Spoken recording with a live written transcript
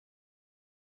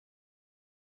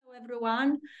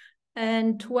Everyone,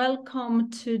 and welcome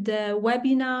to the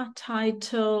webinar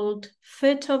titled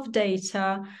Fit of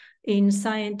Data in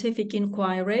Scientific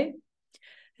Inquiry.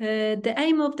 The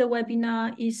aim of the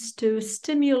webinar is to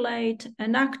stimulate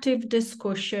an active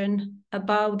discussion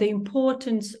about the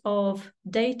importance of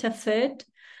data fit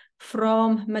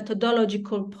from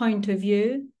methodological point of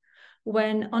view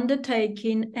when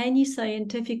undertaking any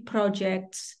scientific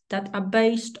projects that are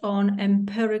based on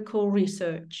empirical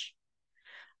research.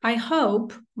 I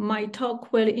hope my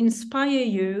talk will inspire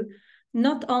you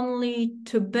not only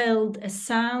to build a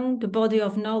sound body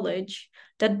of knowledge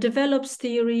that develops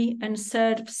theory and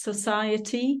serves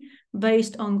society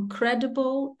based on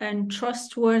credible and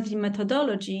trustworthy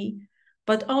methodology,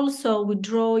 but also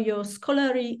withdraw your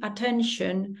scholarly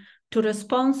attention to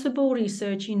responsible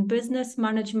research in Business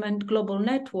Management Global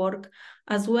Network,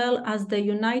 as well as the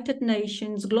United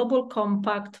Nations Global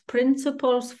Compact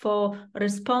Principles for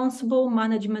Responsible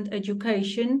Management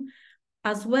Education,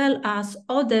 as well as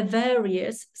other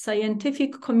various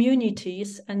scientific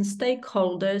communities and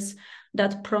stakeholders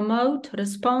that promote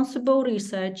responsible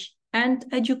research and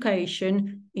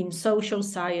education in social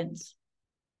science.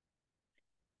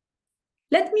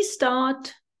 Let me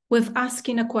start with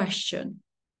asking a question.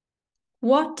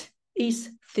 What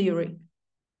is theory?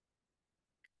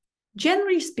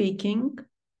 Generally speaking,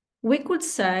 we could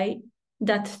say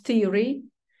that theory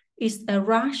is a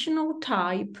rational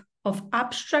type of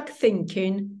abstract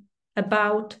thinking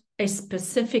about a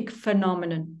specific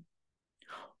phenomenon.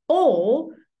 Or,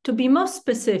 to be more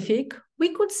specific, we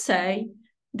could say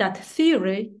that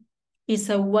theory is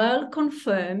a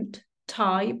well-confirmed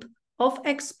type of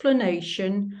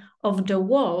explanation of the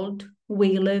world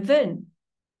we live in,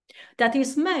 that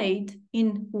is made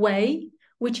in a way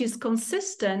which is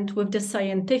consistent with the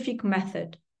scientific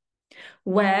method,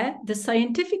 where the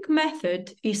scientific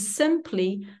method is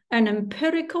simply an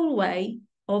empirical way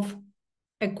of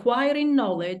acquiring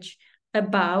knowledge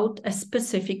about a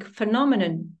specific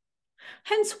phenomenon.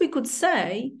 Hence, we could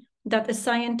say that a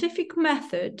scientific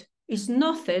method is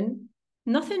nothing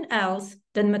else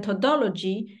than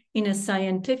methodology in a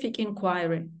scientific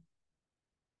inquiry.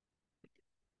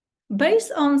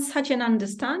 Based on such an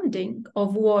understanding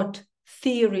of what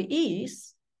theory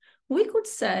is, we could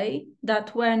say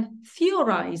that when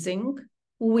theorizing,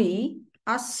 we,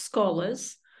 as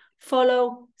scholars,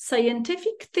 follow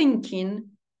scientific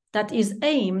thinking that is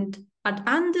aimed at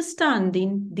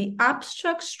understanding the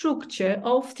abstract structure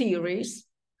of theories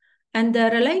and the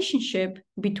relationship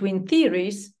between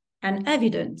theories and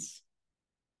evidence.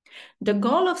 The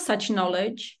goal of such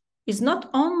knowledge is not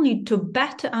only to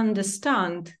better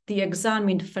understand the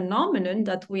examined phenomenon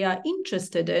that we are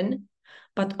interested in,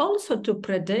 but also to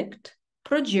predict,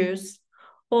 produce,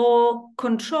 or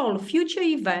control future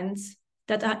events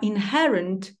that are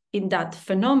inherent in that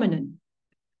phenomenon.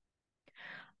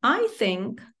 I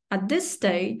think at this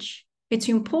stage, it's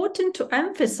important to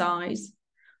emphasize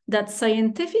that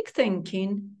scientific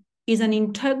thinking is an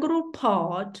integral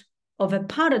part of a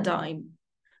paradigm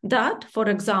that, for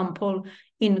example,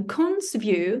 in Kuhn's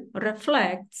view,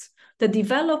 reflects the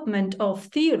development of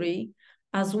theory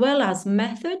as well as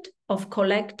method of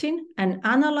collecting and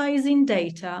analyzing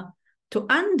data to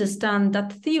understand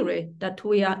that theory that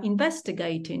we are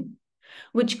investigating,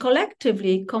 which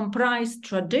collectively comprise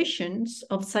traditions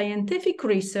of scientific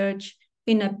research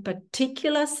in a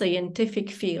particular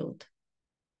scientific field.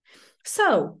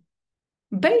 So,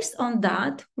 based on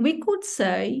that, we could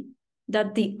say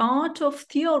that the art of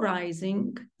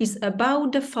theorizing is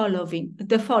about the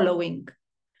following.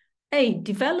 A,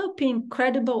 developing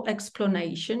credible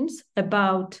explanations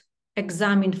about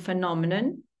examined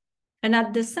phenomenon, and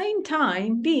at the same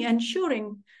time, B,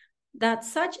 ensuring that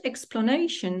such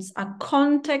explanations are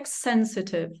context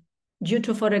sensitive due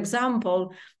to, for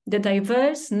example, the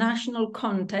diverse national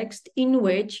context in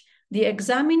which the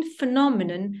examined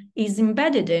phenomenon is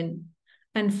embedded in,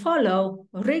 and follow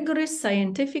rigorous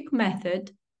scientific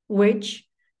method, which,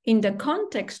 in the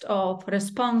context of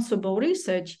responsible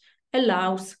research,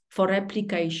 allows for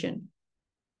replication.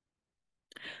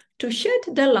 To shed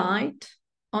the light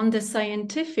on the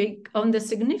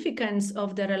significance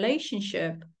of the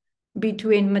relationship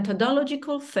between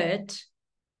methodological fit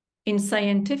in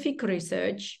scientific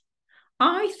research,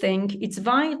 I think it's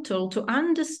vital to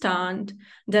understand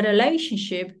the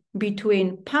relationship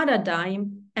between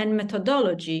paradigm and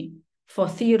methodology for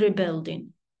theory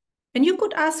building. And you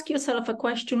could ask yourself a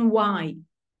question, why?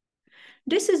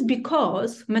 This is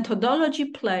because methodology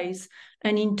plays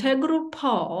an integral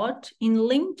part in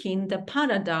linking the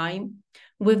paradigm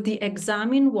with the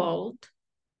examined world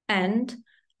and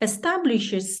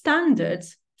establishes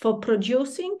standards for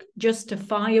producing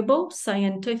justifiable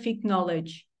scientific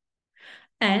knowledge.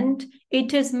 And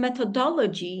it is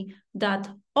methodology that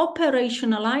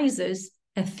operationalizes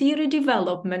a theory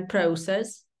development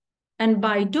process, and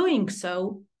by doing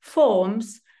so,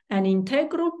 forms an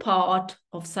integral part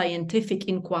of scientific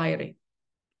inquiry.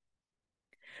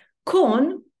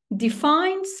 Kuhn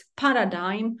defines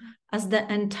paradigm as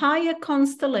the entire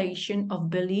constellation of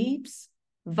beliefs,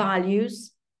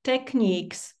 values,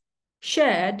 techniques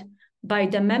shared by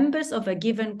the members of a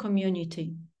given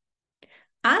community.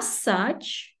 As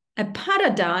such, a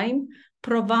paradigm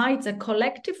provides a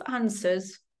collective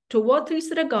answers to what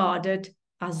is regarded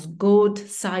as good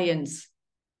science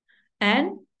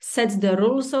and sets the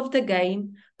rules of the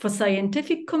game for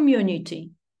scientific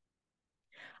community.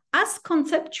 As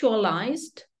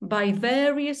conceptualized by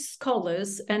various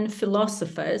scholars and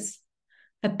philosophers,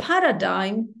 a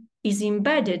paradigm is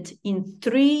embedded in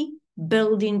three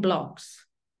building blocks: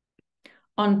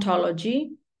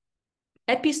 ontology,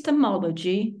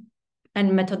 epistemology,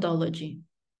 and methodology.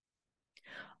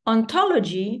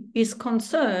 Ontology is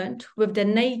concerned with the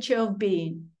nature of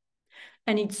being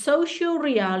and its social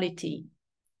reality,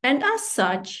 and as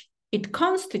such, it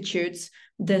constitutes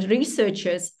the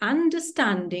researcher's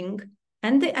understanding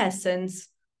and the essence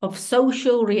of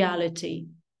social reality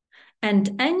and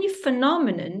any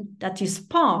phenomenon that is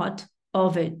part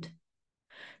of it.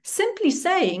 Simply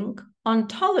saying,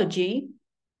 ontology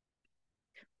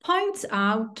points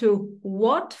out to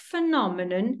what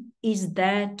phenomenon is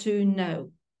there to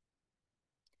know.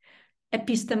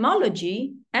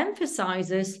 Epistemology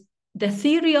emphasizes the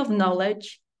theory of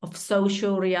knowledge of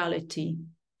social reality,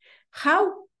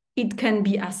 how it can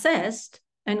be assessed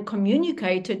and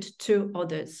communicated to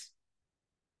others.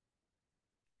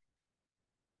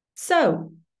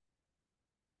 So,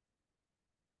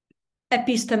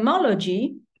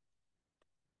 epistemology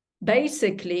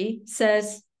basically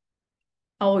says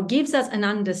or gives us an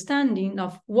understanding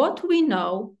of what we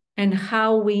know and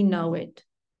how we know it.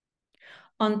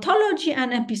 Ontology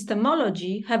and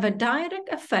epistemology have a direct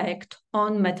effect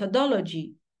on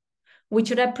methodology,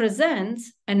 which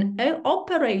represents an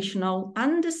operational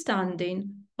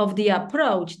understanding of the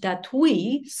approach that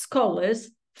we, scholars,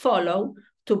 follow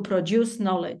to produce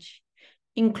knowledge,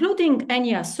 including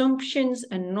any assumptions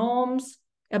and norms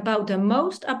about the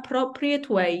most appropriate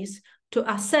ways to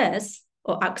assess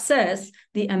or access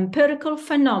the empirical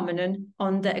phenomenon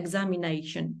on the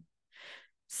examination.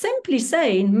 Simply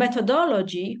saying,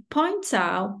 methodology points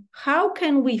out how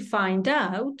can we find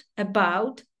out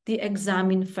about the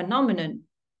examined phenomenon.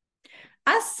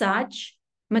 As such,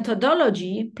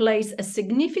 methodology plays a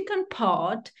significant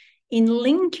part in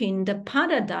linking the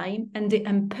paradigm and the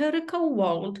empirical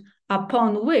world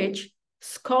upon which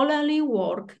scholarly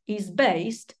work is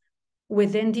based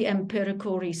within the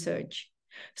empirical research.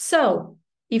 So,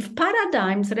 if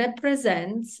paradigms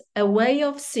represents a way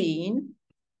of seeing,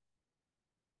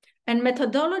 and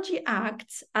methodology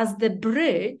acts as the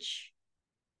bridge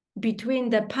between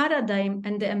the paradigm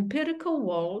and the empirical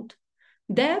world,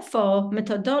 therefore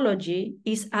methodology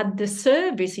is at the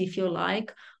service, if you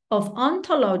like, of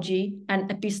ontology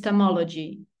and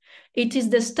epistemology. It is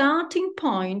the starting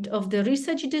point of the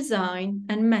research design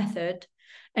and method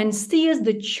and steers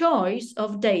the choice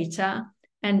of data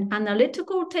and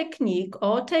analytical technique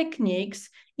or techniques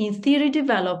in theory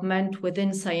development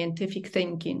within scientific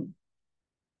thinking.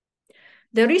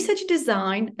 The research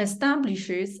design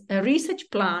establishes a research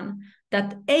plan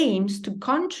that aims to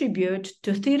contribute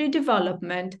to theory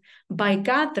development by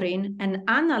gathering and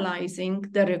analyzing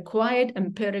the required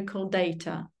empirical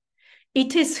data.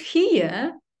 It is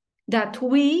here that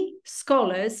we,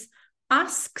 scholars,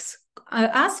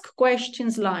 ask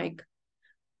questions like,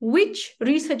 which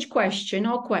research question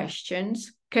or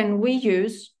questions can we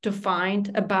use to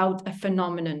find about a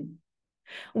phenomenon?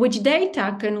 Which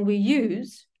data can we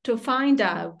use to find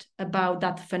out about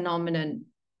that phenomenon?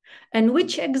 And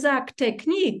which exact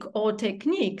technique or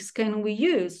techniques can we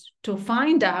use to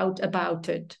find out about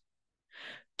it?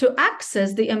 To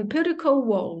access the empirical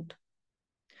world.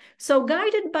 So,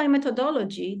 guided by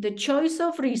methodology, the choice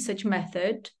of research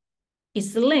method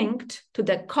is linked to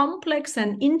the complex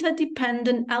and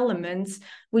interdependent elements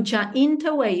which are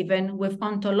interwoven with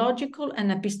ontological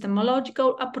and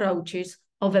epistemological approaches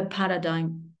of a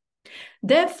paradigm.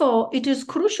 Therefore, it is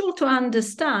crucial to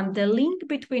understand the link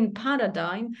between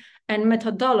paradigm and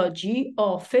methodology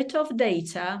or fit of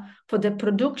data for the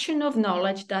production of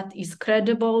knowledge that is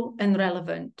credible and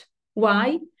relevant.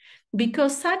 Why?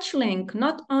 Because such link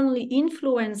not only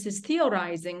influences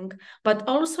theorizing, but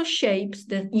also shapes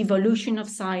the evolution of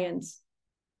science.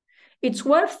 It's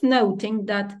worth noting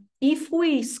that if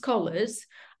we scholars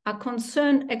are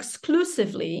concerned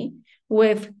exclusively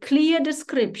with clear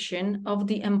description of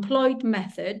the employed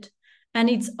method and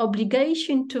its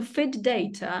obligation to fit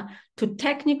data to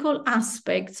technical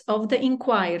aspects of the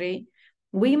inquiry,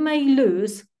 we may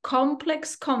lose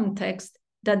complex context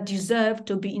that deserve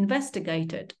to be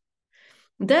investigated.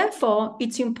 Therefore,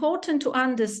 it's important to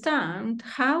understand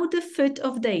how the fit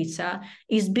of data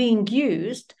is being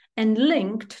used and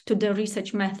linked to the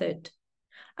research method,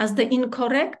 as the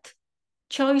incorrect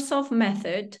choice of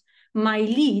method might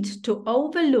lead to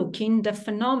overlooking the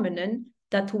phenomenon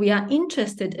that we are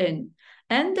interested in,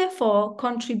 and therefore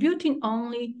contributing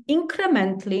only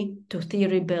incrementally to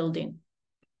theory building.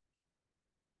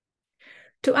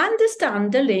 To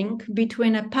understand the link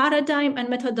between a paradigm and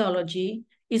methodology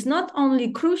is not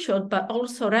only crucial, but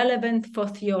also relevant for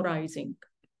theorizing.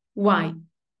 Why?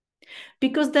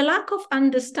 Because the lack of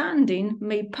understanding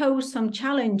may pose some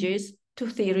challenges to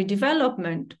theory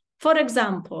development. For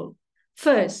example,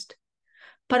 first,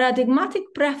 paradigmatic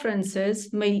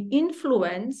preferences may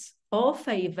influence or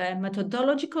favor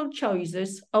methodological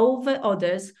choices over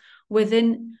others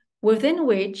within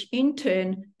which, in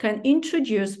turn, can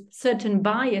introduce certain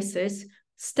biases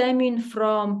stemming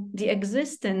from the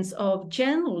existence of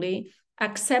generally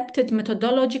accepted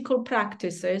methodological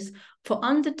practices for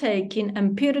undertaking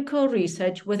empirical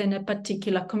research within a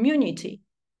particular community.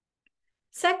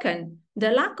 Second, the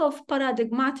lack of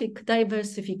paradigmatic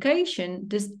diversification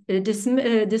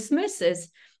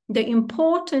dismisses the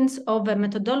importance of a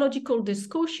methodological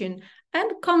discussion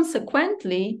and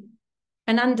consequently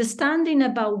an understanding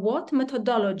about what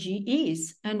methodology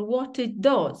is and what it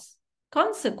does.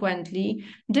 Consequently,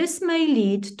 this may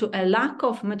lead to a lack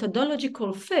of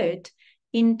methodological fit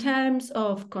in terms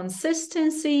of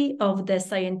consistency of the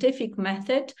scientific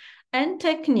method and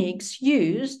techniques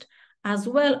used, as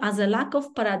well as a lack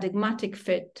of paradigmatic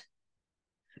fit.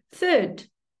 Third,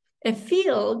 a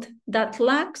field that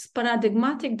lacks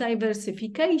paradigmatic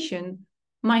diversification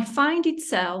might find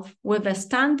itself with a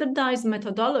standardized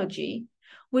methodology,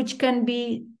 which can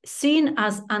be seen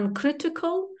as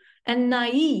uncritical and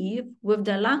naive with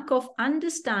the lack of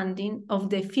understanding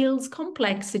of the field's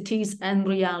complexities and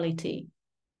reality.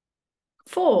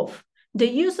 Fourth, the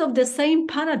use of the same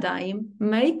paradigm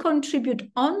may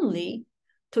contribute only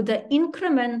to the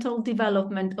incremental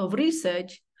development of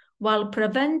research while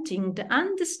preventing the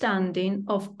understanding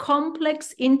of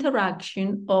complex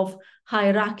interaction of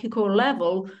hierarchical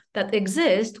level that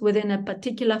exist within a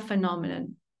particular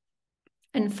phenomenon.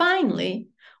 And finally,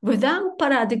 without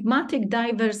paradigmatic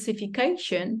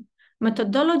diversification,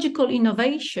 methodological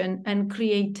innovation and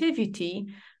creativity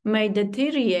may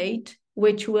deteriorate,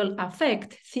 which will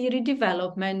affect theory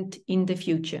development in the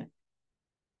future.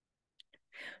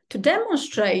 To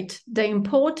demonstrate the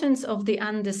importance of the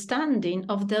understanding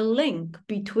of the link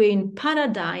between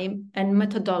paradigm and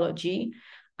methodology,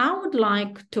 I would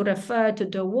like to refer to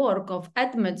the work of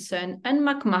Edmondson and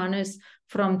McManus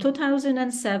from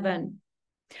 2007,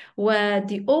 where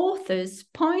the authors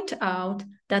point out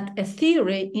that a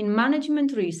theory in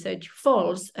management research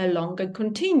falls along a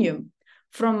continuum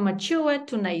from mature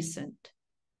to nascent.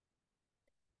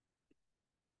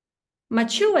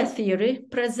 Mature theory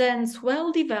presents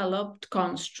well-developed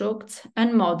constructs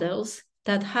and models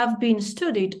that have been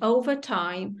studied over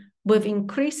time with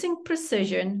increasing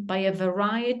precision by a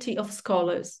variety of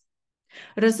scholars,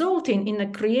 resulting in the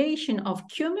creation of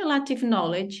cumulative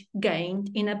knowledge gained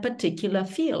in a particular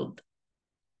field.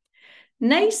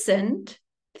 Nascent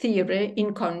theory,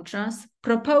 in contrast,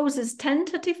 proposes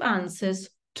tentative answers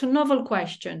to novel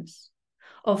questions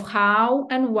of how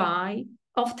and why,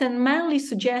 often merely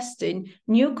suggesting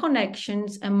new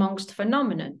connections amongst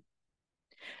phenomena.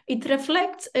 It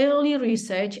reflects early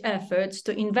research efforts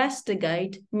to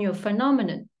investigate new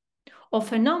phenomena, or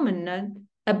phenomena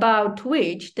about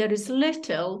which there is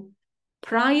little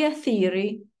prior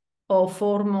theory or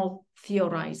formal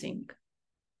theorizing.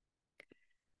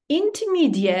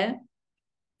 Intermediate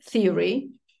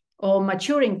theory, or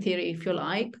maturing theory, if you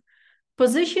like,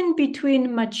 position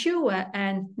between mature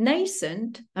and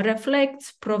nascent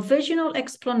reflects provisional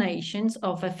explanations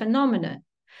of a phenomenon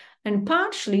and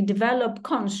partially developed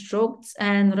constructs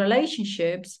and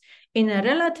relationships in a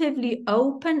relatively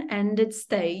open-ended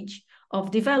stage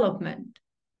of development.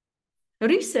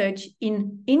 Research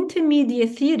in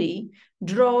intermediate theory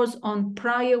draws on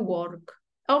prior work,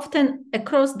 often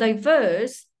across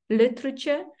diverse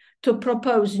literature, to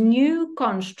propose new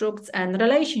constructs and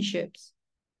relationships.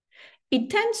 It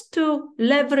tends to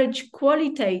leverage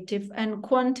qualitative and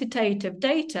quantitative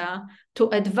data to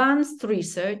advance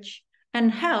research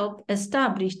and help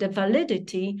establish the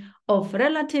validity of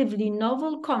relatively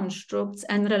novel constructs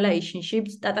and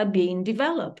relationships that are being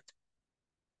developed.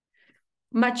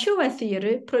 Mature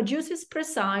theory produces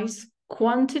precise,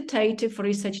 quantitative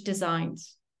research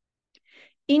designs.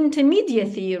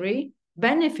 Intermediate theory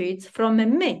benefits from a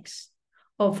mix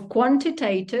of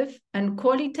quantitative and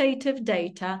qualitative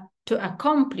data to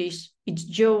accomplish its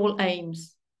dual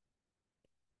aims.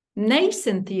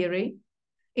 Nascent theory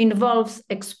involves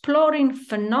exploring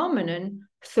phenomenon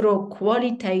through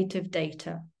qualitative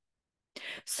data.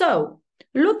 So,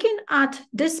 looking at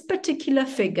this particular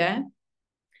figure,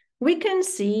 we can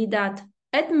see that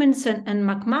Edmondson and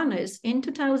McManus in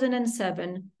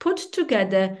 2007 put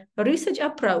together research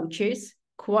approaches,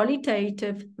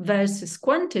 qualitative versus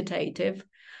quantitative,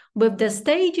 with the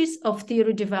stages of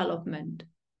theory development.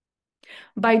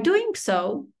 By doing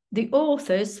so, the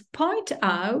authors point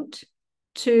out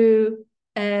to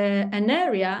an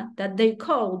area that they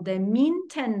call the mean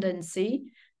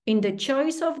tendency in the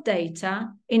choice of data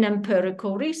in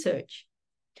empirical research,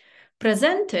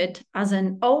 presented as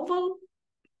an oval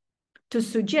to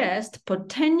suggest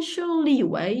potential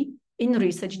leeway in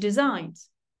research designs.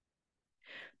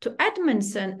 To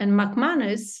Edmondson and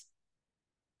McManus,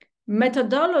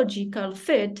 methodological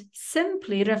fit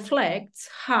simply reflects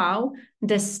how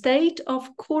the state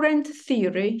of current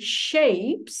theory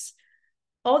shapes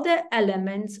other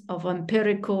elements of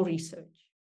empirical research.